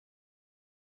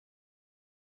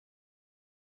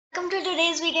Welcome to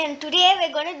today's weekend. Today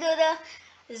we're going to do the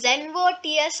ZENVO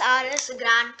TSR-S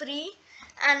Grand Prix,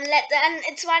 and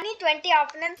it's only 20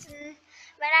 opponents. And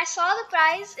when I saw the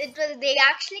prize, they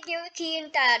actually give a key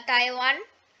in Taiwan,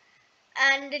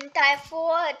 and in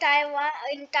Taiwan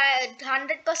in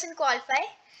 100% qualify.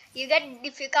 You get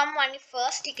if you come only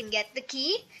first, you can get the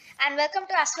key. And welcome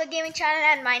to Asphalt Gaming channel,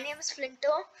 and my name is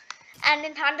Flinto. And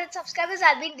in 100 subscribers,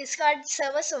 I'll be in Discord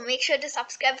server, so make sure to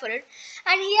subscribe for it.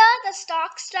 And here the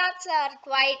stock stats are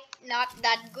quite not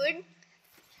that good.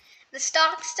 The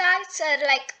stock stats are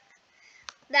like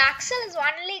the axle is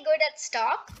only good at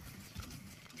stock.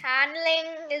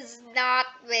 Handling is not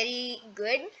very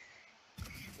good.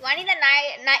 Only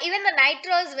even the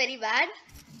nitro is very bad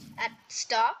at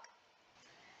stock.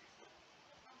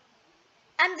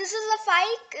 And this is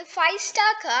a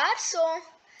five-star car, so.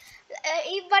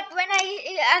 But when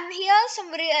here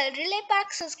some relay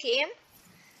packs came.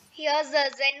 Here's the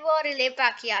ZENVO relay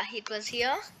pack. Yeah, it was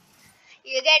here.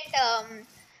 You get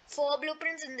 4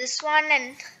 blueprints in this one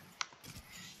and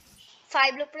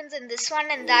 5 blueprints in this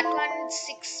one, and that one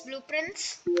 6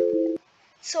 blueprints.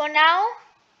 So now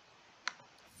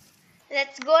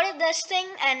let's go to this thing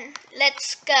and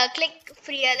let's click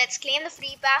free. Let's claim the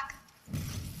free pack.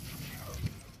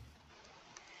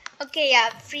 Okay, yeah,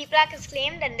 free pack is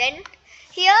claimed, and then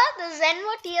here the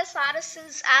ZENVO TSR-S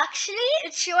is actually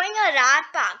it's showing a rare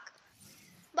pack.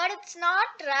 But it's not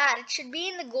rare. It should be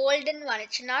in the golden one.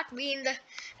 It should not be in the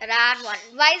rare one.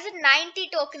 Why is it 90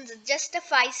 tokens? It's just a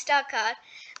 5-star car.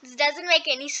 This doesn't make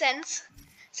any sense.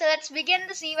 So let's begin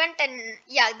this event and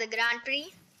yeah, the Grand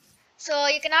Prix. So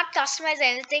you cannot customize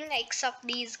anything except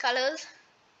these colors.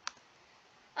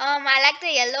 I like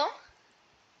the yellow.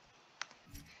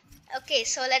 Okay,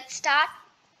 so let's start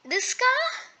this car.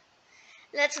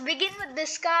 Let's begin with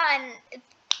this car, and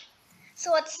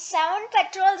so it's 7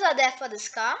 petrols are there for this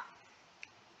car.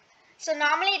 So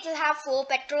normally it will have 4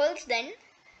 petrols then.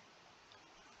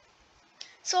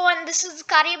 So and this is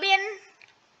Caribbean.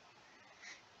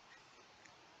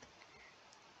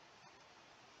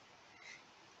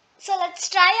 So let's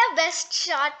try our best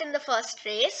shot in the first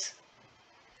race.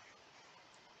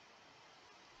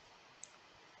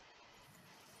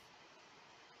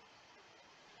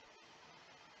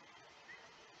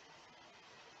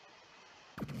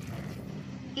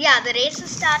 Yeah, the race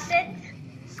has started,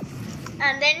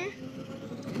 and then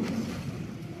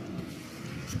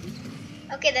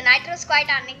okay, the nitro is quite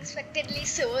unexpectedly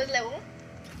so low.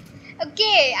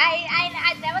 Okay,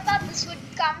 I never thought this would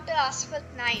come to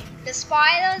Asphalt9. The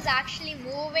spoiler is actually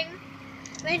moving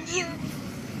when you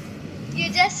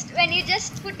just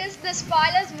put the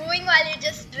spoilers moving while you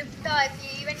just drift, or if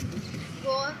you even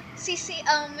go see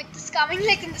it's coming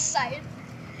like in the side.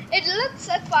 It looks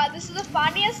so fun. This is the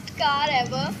funniest car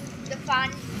ever.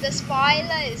 The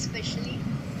spoiler especially.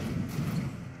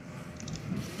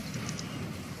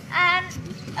 And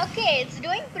okay, it's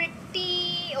doing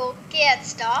pretty okay at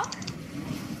stock.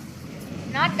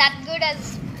 Not that good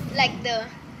as like the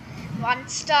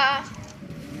 1-star.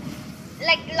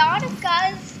 Like a lot of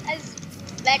cars is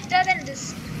better than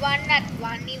this one at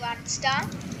only 1-star.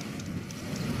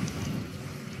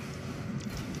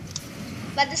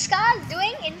 But this car is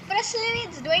doing impressively.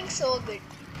 It's doing so good.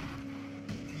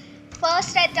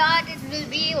 First, I thought it will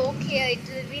be okay. It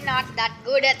will be not that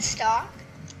good at stock.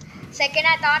 Second,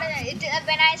 I thought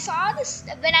when I saw this,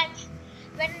 when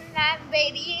I'm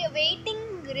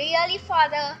waiting really for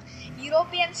the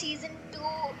European Season 2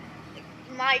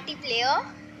 multiplayer.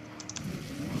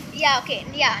 Yeah, okay,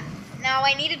 yeah. Now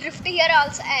I need a drifter here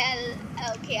also.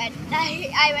 Okay,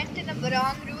 I went in a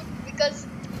wrong route because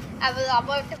I was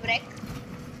about to wreck.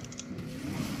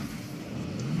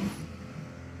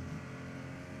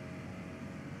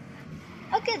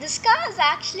 Okay, this car is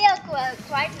actually a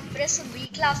quite impressive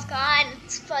B-class car, and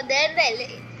it's for the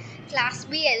Class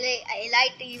B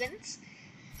Elite events.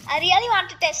 I really want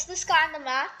to test this car on the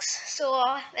max,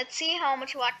 so let's see how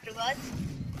much what rewards.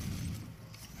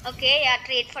 Okay, yeah,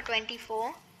 trade for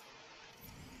 24.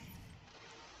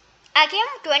 I came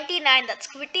 29, that's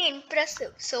pretty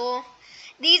impressive. So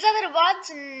these are the rewards,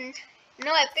 and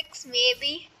no epics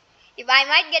maybe. If I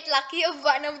might get lucky of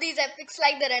one of these epics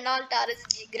like the Renault Taurus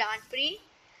Grand Prix.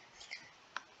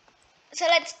 So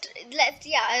let's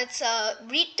yeah, it's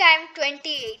read time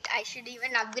 28. I should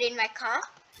even upgrade my car.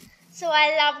 So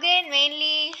I'll upgrade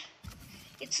mainly.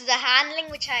 It's the handling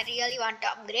which I really want to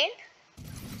upgrade.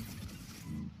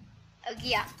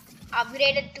 Yeah,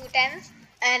 upgraded 2 times,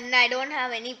 and I don't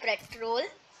have any petrol.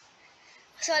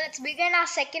 So let's begin our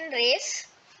second race.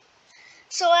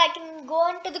 So I can go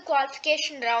on to the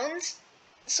qualification rounds.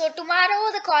 So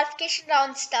tomorrow the qualification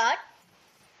rounds start.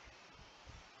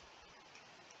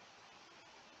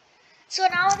 So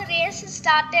now the race has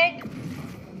started.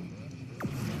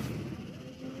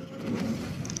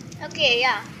 Okay,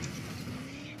 yeah.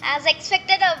 As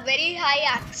expected, a very high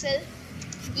axle,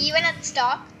 even at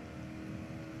stock.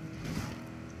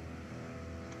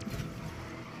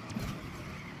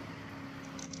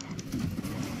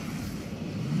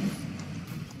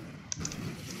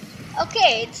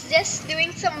 Okay, it's just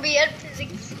doing some weird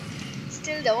physics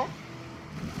still though.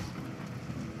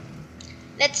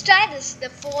 Let's try this, the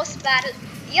force barrel.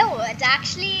 Yo, it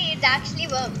actually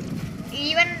worked.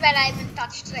 Even when I haven't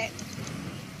touched it.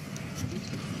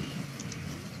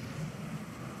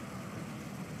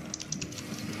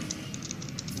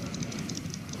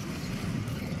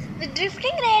 The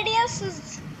drifting radius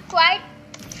is quite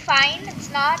fine. It's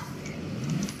not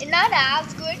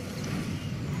as good.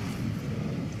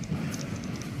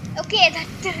 Okay, that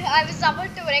I was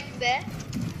about to wreck there.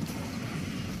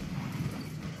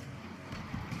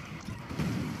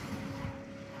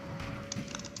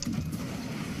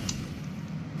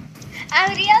 I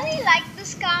really like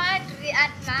this car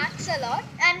at Max a lot,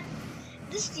 and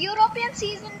this European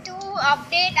Season 2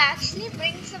 update actually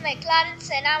brings the McLaren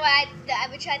Senna,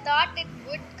 which I thought it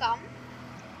would come,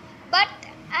 but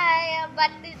I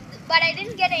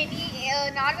didn't get any,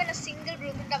 not even a single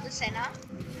blueprint of the Senna.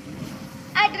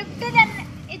 I drifted and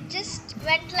it just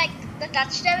went like the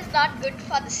touch time is not good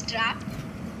for this track.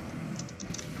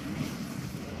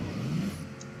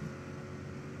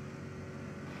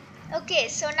 Okay,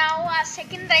 so now our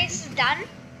second race is done,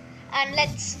 and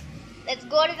let's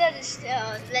go to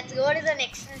the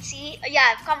next and see.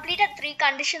 Yeah, I've completed 3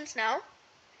 conditions now.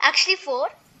 Actually 4.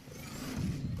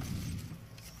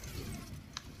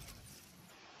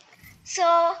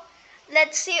 So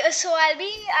let's see. So I'll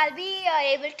be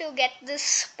able to get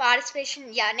this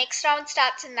participation. Yeah, next round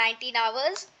starts in 19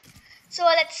 hours. So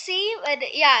let's see.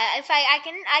 Yeah, if I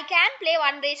can play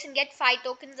one race and get 5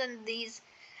 tokens on these.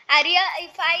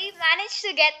 If I manage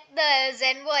to get the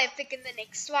ZENVO Epic in the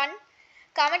next one,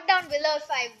 comment down below if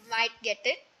I might get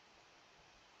it.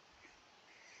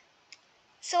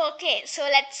 So okay, so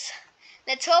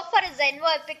let's hope for a ZENVO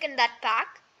Epic in that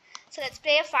pack. So let's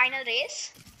play a final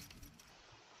race.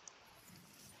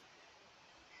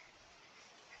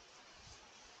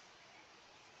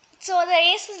 So the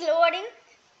race is loading.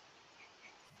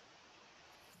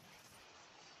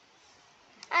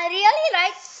 I really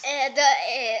like the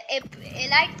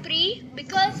Elite Pre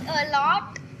because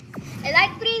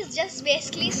Elite Pre is just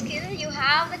basically skill. You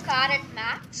have the car at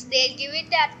max. They give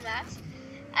it at max.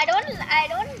 I don't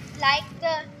like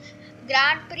the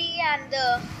Grand Prix and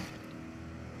the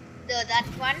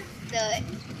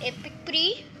Epic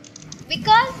Pre,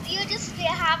 because you just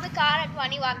have the car at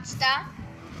 21 star.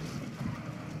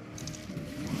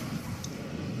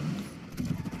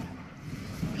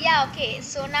 Yeah, okay,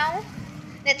 so now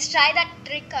let's try that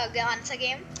trick once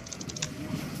again.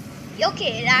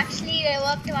 Okay, it actually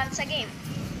worked once again.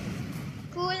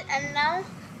 Cool, and now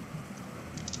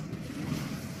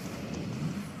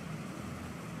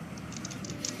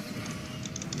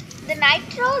the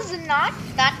nitro is not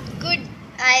that good.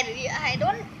 I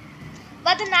don't,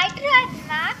 but the nitro at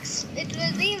max, it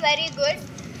will be very good.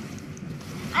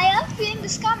 I have a feeling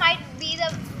this car might be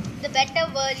the better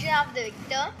version of the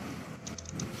Victor,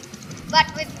 but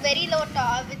with very low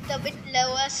top, with a bit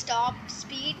lower top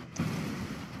speed.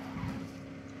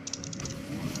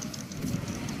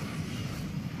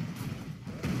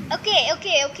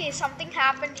 Okay, something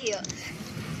happened here.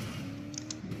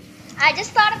 I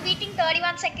just thought of beating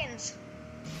 31 seconds.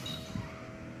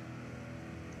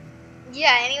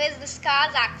 Yeah, anyways, this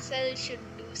car's axle should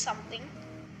do something.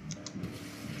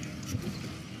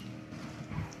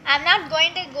 I'm not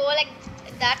going to go like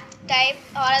that type,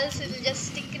 or else it will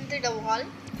just stick into the wall.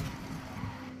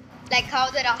 Like how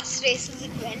the last races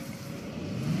it went.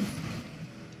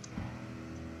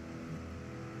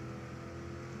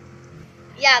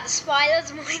 Yeah, the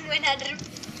spoiler's moving when I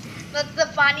drift. That's the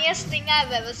funniest thing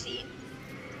I've ever seen.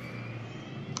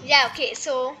 Yeah, okay,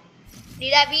 so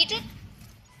did I beat it?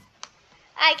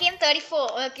 I came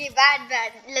 34. Okay,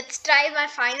 bad. Let's try my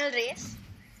final race.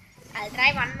 I'll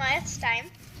try one more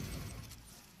time.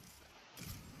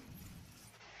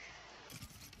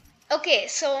 Okay,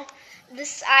 so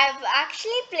this I've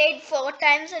actually played 4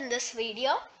 times in this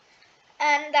video,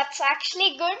 and that's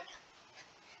actually good.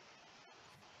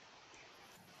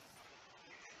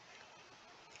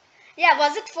 Yeah,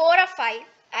 was it 4 or 5?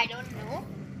 I don't know.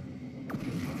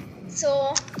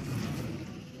 So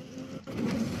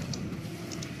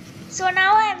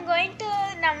now I'm going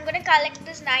to collect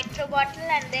this nitro bottle,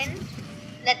 and then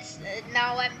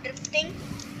now I'm drifting.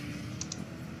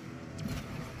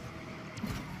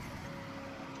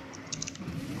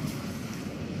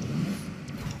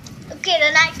 Okay,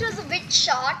 the nitro is a bit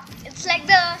short. It's like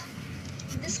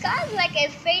this car is like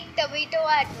F8 Tomato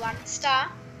at 1 star.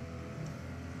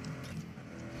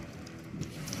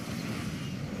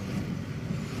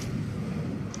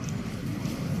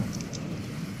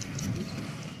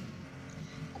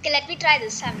 Okay, let me try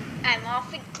this. I'm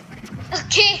offing.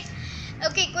 Okay,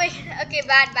 okay, quick. Okay,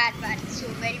 bad. So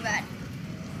very bad.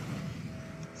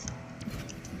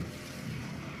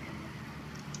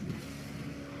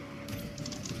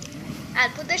 I'll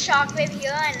put the shockwave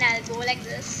here and I'll go like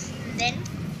this. And then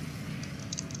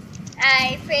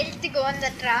I failed to go on the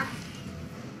trap.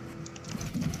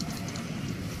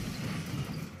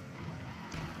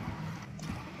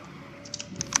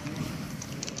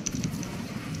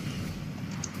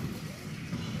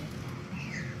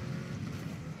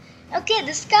 Okay,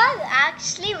 this car is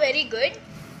actually very good.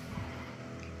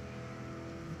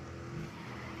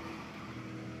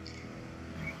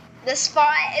 This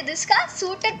car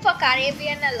suited for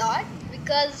Caribbean a lot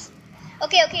because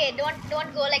okay,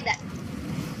 don't go like that.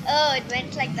 Oh, it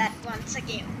went like that once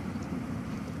again.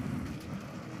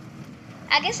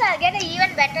 I guess I'll get an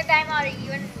even better time or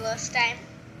even worse time.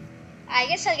 I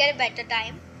guess I'll get a better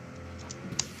time.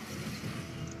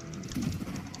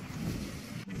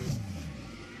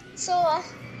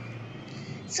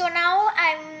 So now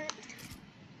I'm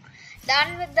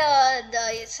done with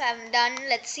so I'm done.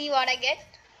 Let's see what I get.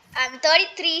 I'm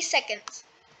 33 seconds.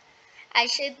 I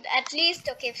should at least,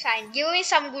 okay, fine. Give me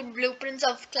some good blueprints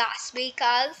of Class B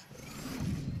cars.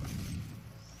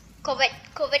 Corvette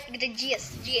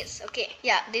GS. Okay,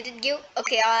 yeah, did it give?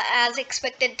 Okay, as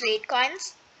expected, trade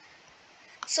coins.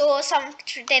 So some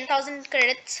 10,000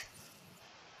 credits.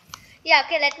 Yeah,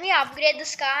 okay, let me upgrade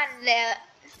this car and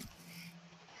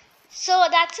so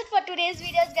that's it for today's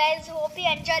videos, guys. Hope you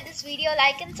enjoyed this video.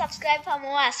 Like and subscribe for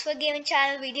more As for Gaming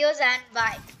channel videos, and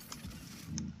bye.